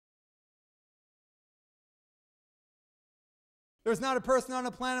There's not a person on the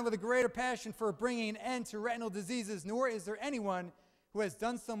planet with a greater passion for bringing an end to retinal diseases, nor is there anyone who has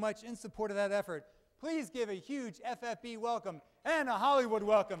done so much in support of that effort. Please give a huge FFB welcome and a Hollywood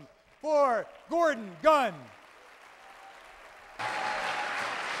welcome for Gordon Gunn.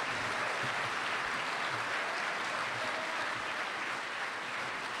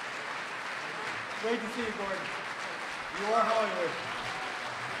 Great to see you, Gordon. You are Hollywood.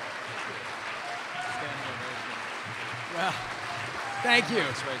 Well, thank you.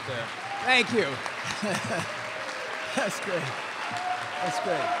 It's right there. Thank you. That's great. That's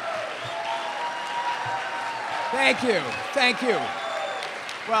great. Thank you. Thank you.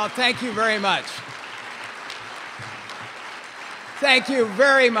 Well, thank you very much. Thank you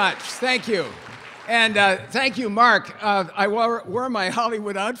very much. Thank you. And thank you, Mark. I wore my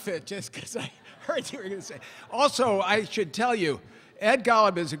Hollywood outfit just because I heard you were going to say. Also, I should tell you, Ed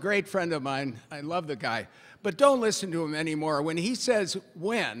Golub is a great friend of mine. I love the guy. But don't listen to him anymore. When he says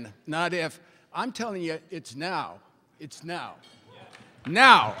when, not if, I'm telling you, it's now. It's now.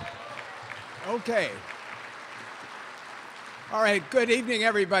 Now. Okay. All right, good evening,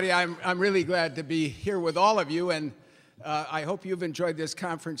 everybody. I'm really glad to be here with all of you, and I hope you've enjoyed this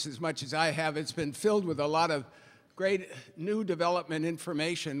conference as much as I have. It's been filled with a lot of great new development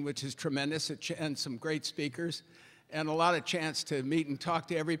information, which is tremendous, and some great speakers, and a lot of chance to meet and talk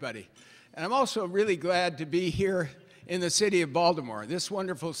to everybody. And I'm also really glad to be here in the city of Baltimore. This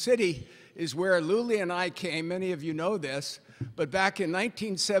wonderful city is where Luli and I came. Many of you know this, but back in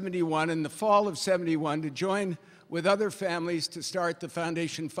 1971, in the fall of '71, to join with other families to start the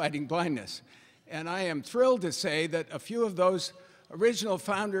Foundation Fighting Blindness. And I am thrilled to say that a few of those original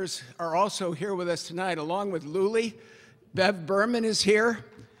founders are also here with us tonight, along with Luli. Bev Berman is here,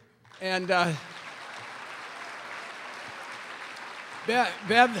 and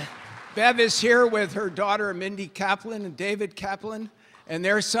Bev is here with her daughter, Mindy Kaplan and David Kaplan, and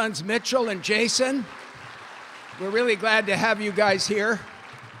their sons, Mitchell and Jason. We're really glad to have you guys here.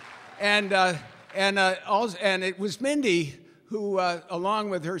 And it was Mindy who, along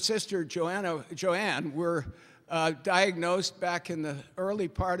with her sister, Joanne, were diagnosed back in the early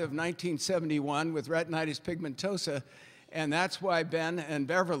part of 1971 with retinitis pigmentosa, and that's why Ben and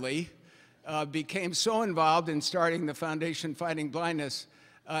Beverly became so involved in starting the Foundation Fighting Blindness.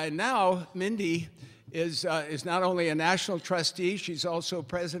 And now Mindy is not only a national trustee, she's also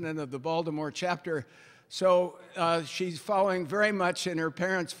president of the Baltimore chapter. So she's following very much in her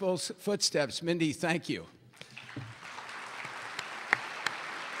parents' footsteps. Mindy, thank you.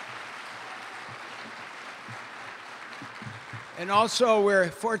 And also, we're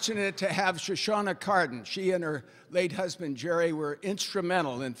fortunate to have Shoshana Carden. She and her late husband, Jerry, were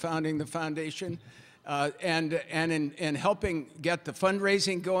instrumental in founding the foundation and in helping get the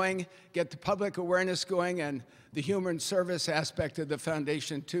fundraising going, get the public awareness going, and the human service aspect of the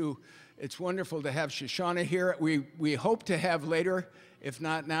foundation, too. It's wonderful to have Shoshana here. We hope to have later, if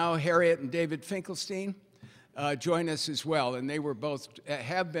not now, Harriet and David Finkelstein join us as well. And they were both,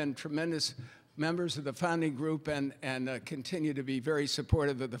 have been tremendous members of the founding group and continue to be very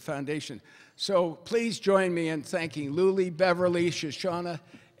supportive of the foundation. So please join me in thanking Luli, Beverly, Shoshana,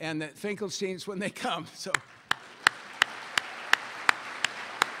 and the Finkelsteins when they come. So.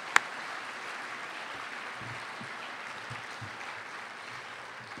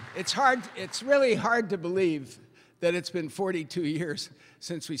 It's really hard to believe that it's been 42 years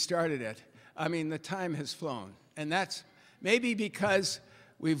since we started it. I mean, the time has flown. And that's maybe because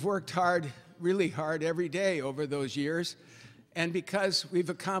we've worked hard, really hard every day over those years, and because we've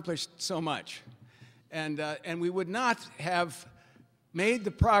accomplished so much. And we would not have made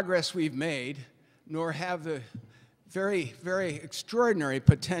the progress we've made, nor have the very, very extraordinary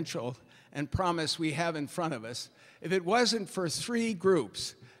potential and promise we have in front of us, if it wasn't for three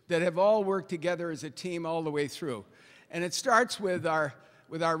groups that have all worked together as a team all the way through. And it starts with our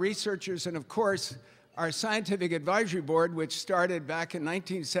researchers and, of course, our scientific advisory board, which started back in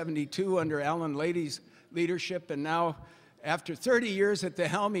 1972 under Alan Lady's leadership, and now, after 30 years at the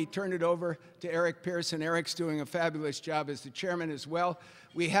helm, he turned it over to Eric Pearson. Eric's doing a fabulous job as the chairman as well.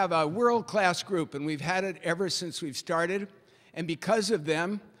 We have a world-class group, and we've had it ever since we've started. And because of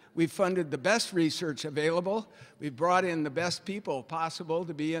them, we've funded the best research available. We've brought in the best people possible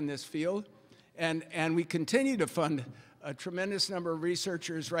to be in this field. And we continue to fund a tremendous number of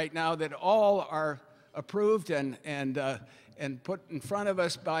researchers right now that all are approved and put in front of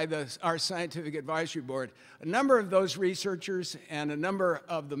us by our scientific advisory board. A number of those researchers and a number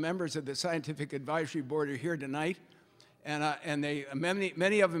of the members of the scientific advisory board are here tonight. And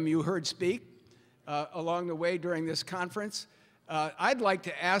many of them you heard speak along the way during this conference. I'd like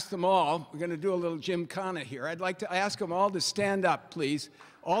to ask them all, we're going to do a little gymkhana here. I'd like to ask them all to stand up, please.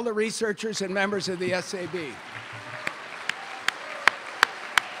 All the researchers and members of the SAB.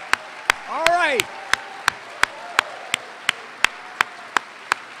 All right.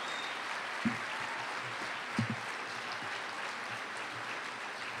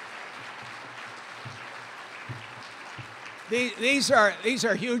 These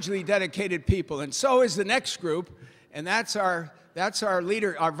are hugely dedicated people, and so is the next group, and that's our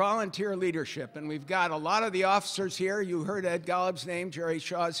volunteer leadership. And we've got a lot of the officers here. You heard Ed Golub's name, Jerry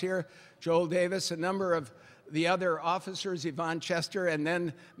Shaw's here, Joel Davis, a number of the other officers, Yvonne Chester, and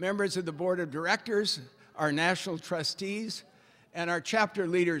then members of the board of directors, our national trustees, and our chapter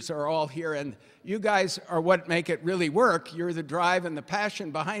leaders are all here. And you guys are what make it really work. You're the drive and the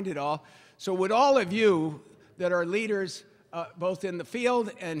passion behind it all. So would all of you that are leaders, both in the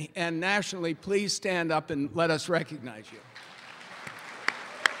field and nationally, please stand up and let us recognize you.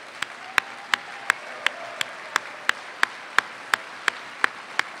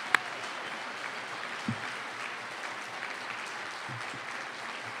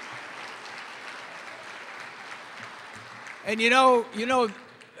 And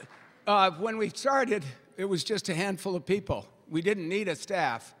when we started, it was just a handful of people. We didn't need a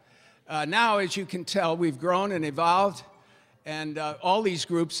staff. Now, as you can tell, we've grown and evolved. And all these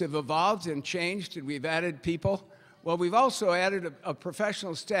groups have evolved and changed, and we've added people. Well, we've also added a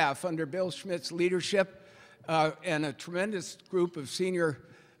professional staff under Bill Schmidt's leadership and a tremendous group of senior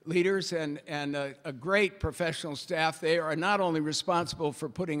leaders and a great professional staff. They are not only responsible for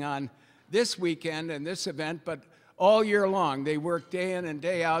putting on this weekend and this event, but all year long. They work day in and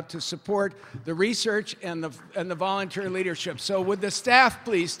day out to support the research and the volunteer leadership. So would the staff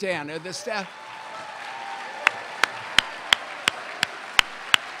please stand? The staff.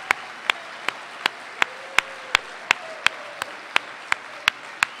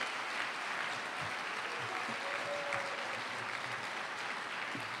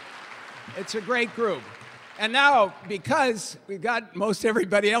 It's a great group. And now, because we've got most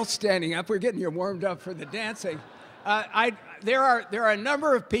everybody else standing up, we're getting you warmed up for the dancing. There are a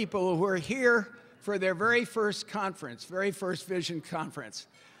number of people who are here for their very first conference, very first Vision Conference.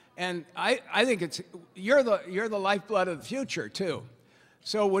 And I think you're the lifeblood of the future, too.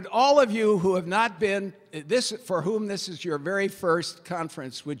 So would all of you who have not been, for whom this is your very first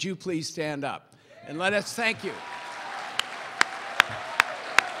conference, would you please stand up? And let us thank you.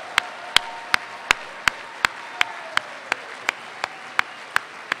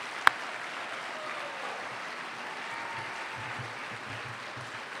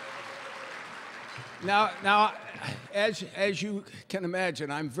 Now, as you can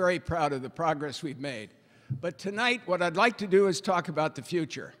imagine, I'm very proud of the progress we've made. But tonight, what I'd like to do is talk about the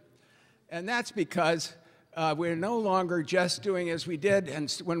future. And that's because we're no longer just doing as we did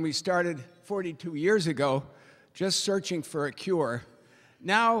when we started 42 years ago, just searching for a cure.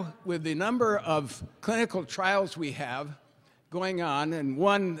 Now, with the number of clinical trials we have going on, and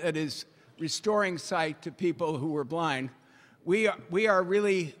one that is restoring sight to people who were blind, we are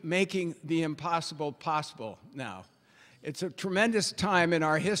really making the impossible possible now. It's a tremendous time in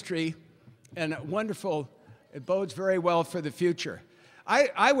our history and wonderful. It bodes very well for the future.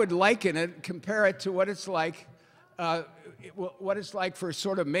 I would liken it, compare it to what it's like for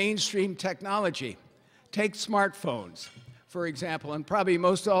sort of mainstream technology. Take smartphones, for example, and probably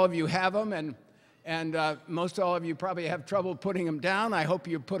most all of you have them, and most all of you probably have trouble putting them down. I hope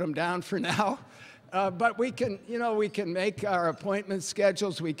you put them down for now. But we can make our appointment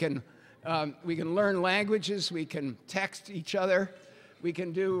schedules. We can learn languages. We can text each other. We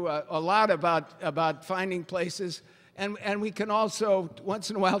can do a lot about finding places. And we can also, once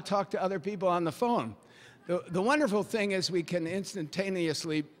in a while, talk to other people on the phone. The wonderful thing is we can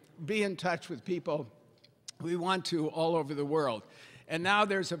instantaneously be in touch with people we want to all over the world. And now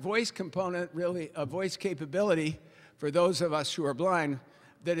there's a voice component, really, a voice capability for those of us who are blind,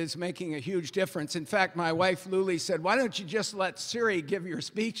 that is making a huge difference. In fact, my wife, Luli, said, why don't you just let Siri give your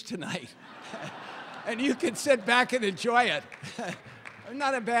speech tonight? And you can sit back and enjoy it.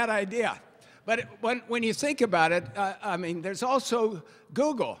 Not a bad idea. But when you think about it, I mean, there's also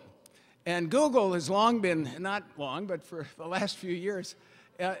Google. And Google has long been, not long, but for the last few years,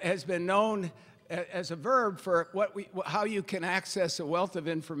 has been known as a verb for how you can access a wealth of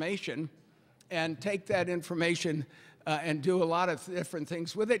information and take that information and do a lot of different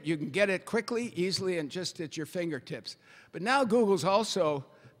things with it. You can get it quickly, easily, and just at your fingertips. But now Google's also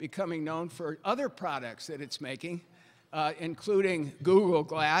becoming known for other products that it's making, including Google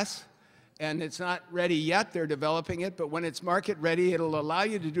Glass. And it's not ready yet. They're developing it. But when it's market ready, it'll allow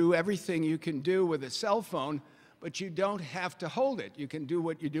you to do everything you can do with a cell phone, but you don't have to hold it. You can do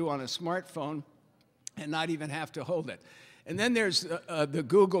what you do on a smartphone and not even have to hold it. And then there's the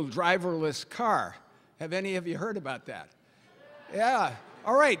Google driverless car. Have any of you heard about that? Yeah.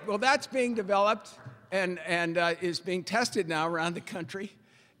 All right. Well, that's being developed and is being tested now around the country.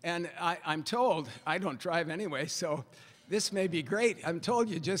 And I'm told, I don't drive anyway, so this may be great. I'm told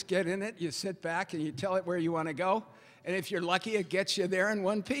you just get in it, you sit back, and you tell it where you want to go. And if you're lucky, it gets you there in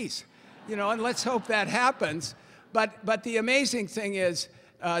one piece. You know, and let's hope that happens. But the amazing thing is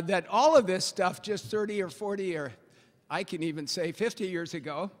that all of this stuff just 30 or 40 or I can even say 50 years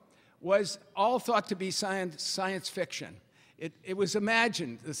ago was all thought to be science fiction. It was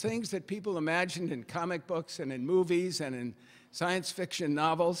imagined. The things that people imagined in comic books and in movies and in science fiction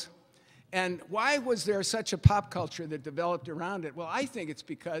novels. And why was there such a pop culture that developed around it? Well, I think it's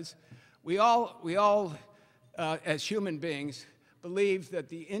because we all as human beings, believe that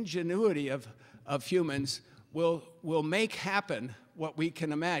the ingenuity of humans will make happen what we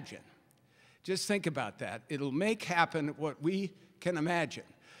can imagine. Just think about that. It'll make happen what we can imagine.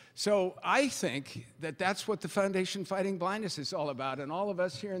 So I think that that's what the Foundation Fighting Blindness is all about, and all of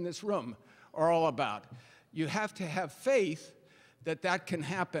us here in this room are all about. You have to have faith that that can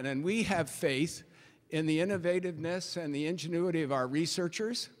happen, and we have faith in the innovativeness and the ingenuity of our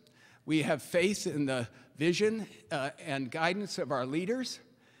researchers. We have faith in the vision and guidance of our leaders,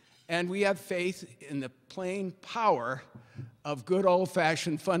 and we have faith in the plain power of good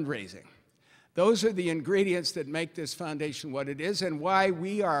old-fashioned fundraising. Those are the ingredients that make this foundation what it is and why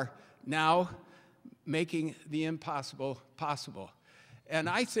we are now making the impossible possible. And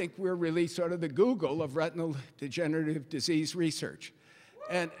I think we're really sort of the Google of retinal degenerative disease research.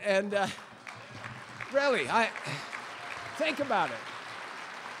 And really, think about it.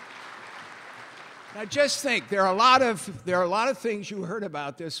 Now just think, there are a lot of things you heard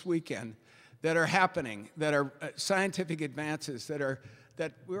about this weekend that are happening, that are scientific advances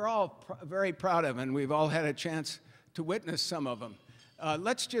that we're all very proud of, and we've all had a chance to witness some of them.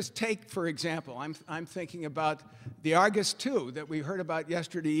 Let's just take, for example, I'm thinking about the Argus 2 that we heard about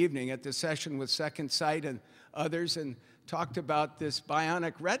yesterday evening at the session with Second Sight and others, and talked about this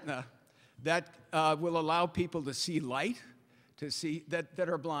bionic retina that will allow people to see light, to see that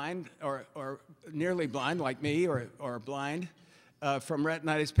are blind or nearly blind like me or blind from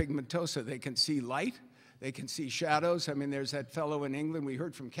retinitis pigmentosa. They can see light. They can see shadows. I mean, there's that fellow in England. We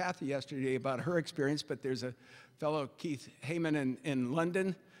heard from Kathy yesterday about her experience, but there's a fellow, Keith Heyman, in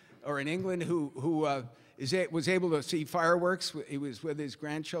London or in England who was able to see fireworks. He was with his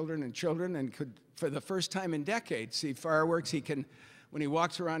grandchildren and children and could, for the first time in decades, see fireworks. He can, when he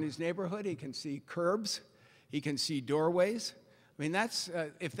walks around his neighborhood, he can see curbs. He can see doorways. I mean, that's,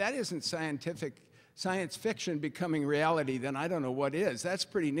 if that isn't science fiction becoming reality, then I don't know what is. That's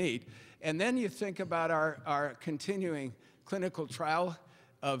pretty neat. And then you think about our continuing clinical trial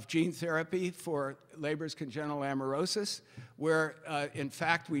of gene therapy for Leber's congenital amaurosis, where in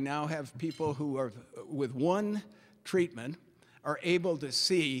fact we now have people who are, with one treatment, are able to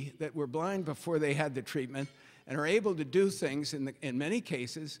see that were blind before they had the treatment and are able to do things in many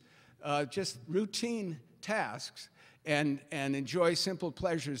cases, just routine tasks, and enjoy simple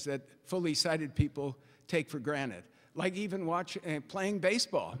pleasures that fully sighted people take for granted, like even playing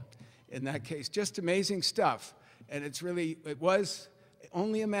baseball. In that case, just amazing stuff. And it was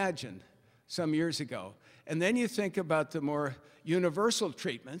only imagined some years ago. And then you think about the more universal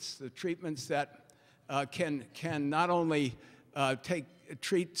treatments, the treatments that can not only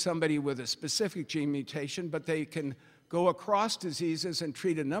treat somebody with a specific gene mutation, but they can go across diseases and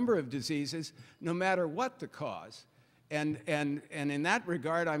treat a number of diseases, no matter what the cause. And in that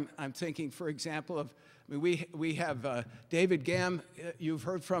regard, I'm thinking, for example, of, I mean, we have David Gamm, you've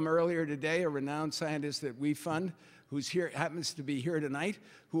heard from earlier today, a renowned scientist that we fund, who's here, happens to be here tonight,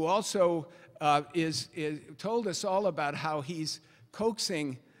 who also told us all about how he's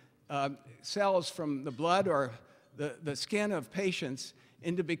coaxing cells from the blood or the skin of patients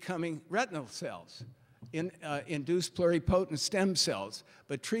into becoming retinal cells, induced pluripotent stem cells,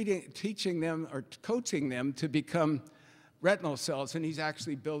 but teaching them or coaxing them to become retinal cells, and he's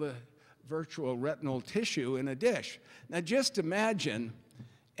actually built a virtual retinal tissue in a dish. Now just imagine,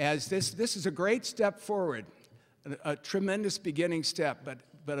 as this is a great step forward, a tremendous beginning step,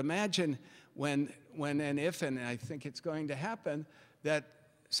 but imagine when and if, and I think it's going to happen, that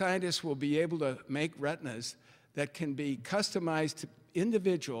scientists will be able to make retinas that can be customized to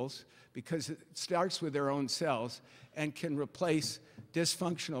individuals, because it starts with their own cells, and can replace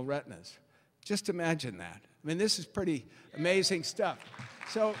dysfunctional retinas. Just imagine that. I mean, this is pretty amazing stuff.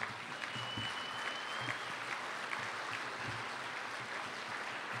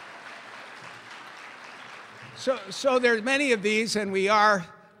 So there's many of these, and we are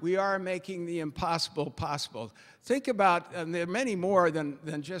making the impossible possible. Think about, and there are many more than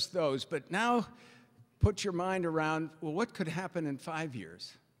just those, but now put your mind around, well, what could happen in 5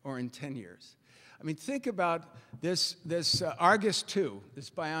 years or in 10 years? I mean, think about this Argus 2, this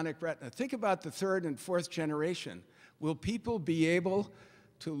bionic retina. Think about the third and fourth generation. Will people be able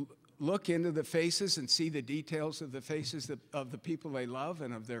to look into the faces and see the details of the faces of the people they love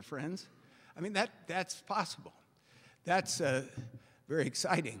and of their friends? I mean, that's possible. That's very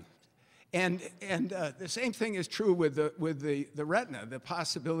exciting. And the same thing is true with the retina, the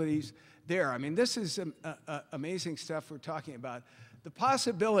possibilities there. I mean, this is amazing stuff we're talking about. The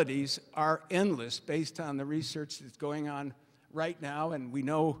possibilities are endless based on the research that's going on right now, and we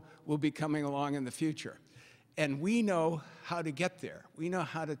know will be coming along in the future. And we know how to get there. We know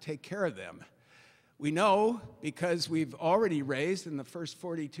how to take care of them. We know because we've already raised, in the first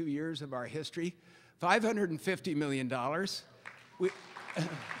 42 years of our history, $550 million.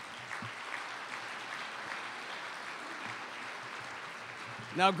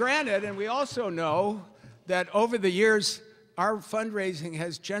 Now, granted, and we also know that over the years, our fundraising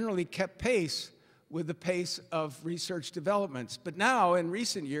has generally kept pace with the pace of research developments. But now, in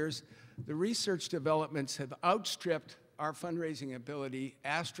recent years, the research developments have outstripped our fundraising ability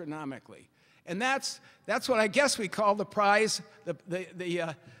astronomically. And that's what I guess we call the prize,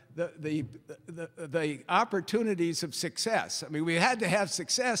 the opportunities of success. I mean, we had to have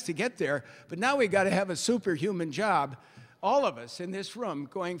success to get there, but now we got to have a superhuman job, all of us in this room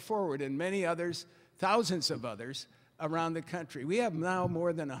going forward, and many others, thousands of others around the country. We have now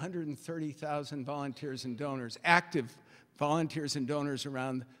more than 130,000 volunteers and donors, active volunteers and donors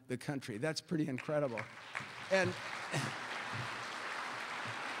around the country. That's pretty incredible.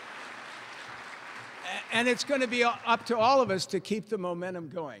 And it's going to be up to all of us to keep the momentum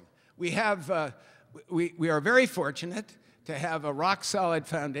going. We are very fortunate to have a rock-solid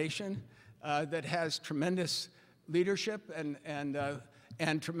foundation that has tremendous leadership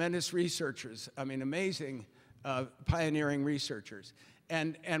and tremendous researchers. I mean, amazing pioneering researchers.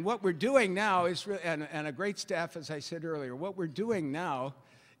 And what we're doing now is, and a great staff, as I said earlier, what we're doing now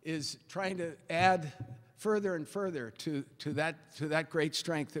is trying to add further and further to that great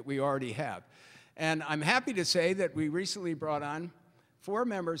strength that we already have. And I'm happy to say that we recently brought on 4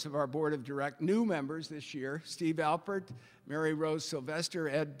 members of our board of directors, new members this year: Steve Alpert, Mary Rose Sylvester,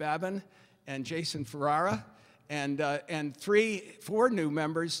 Ed Babin, and Jason Ferrara, and 4 new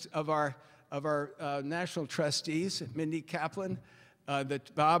members of our national trustees: Mindy Kaplan,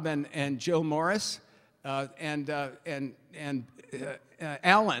 Bob and Jill Morris, and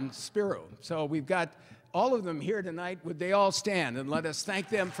Alan Spiro. So we've got all of them here tonight. Would they all stand and let us thank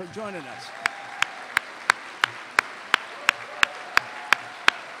them for joining us?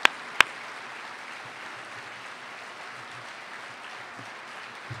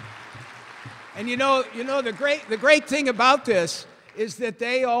 And you know the great thing about this is that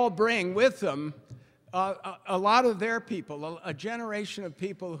they all bring with them a lot of their people, a generation of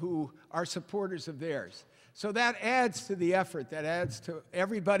people who are supporters of theirs. So that adds to the effort, that adds to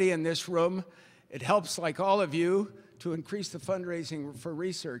everybody in this room. It helps, like all of you, to increase the fundraising for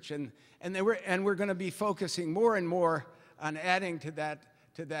research. And we're going to be focusing more and more on adding to that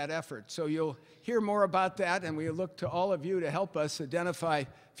effort. So you'll hear more about that, and we look to all of you to help us identify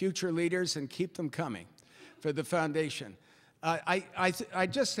future leaders and keep them coming for the foundation. I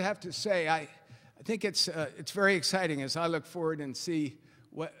just have to say, I think it's very exciting as I look forward and see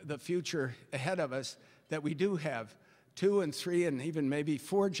what the future ahead of us, that we do have 2 and 3 and even maybe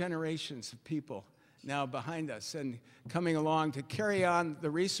 4 generations of people now behind us and coming along to carry on the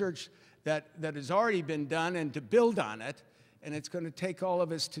research that has already been done and to build on it. And it's going to take all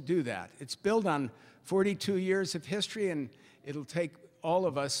of us to do that. It's built on 42 years of history, and it'll take all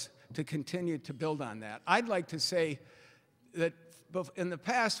of us to continue to build on that. I'd like to say that in the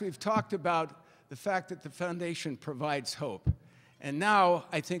past we've talked about the fact that the foundation provides hope. And now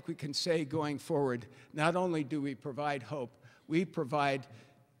I think we can say going forward, not only do we provide hope, we provide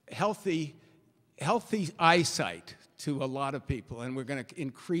healthy eyesight to a lot of people, and we're going to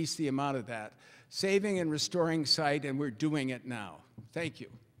increase the amount of that. Saving and restoring sight, and we're doing it now. Thank you.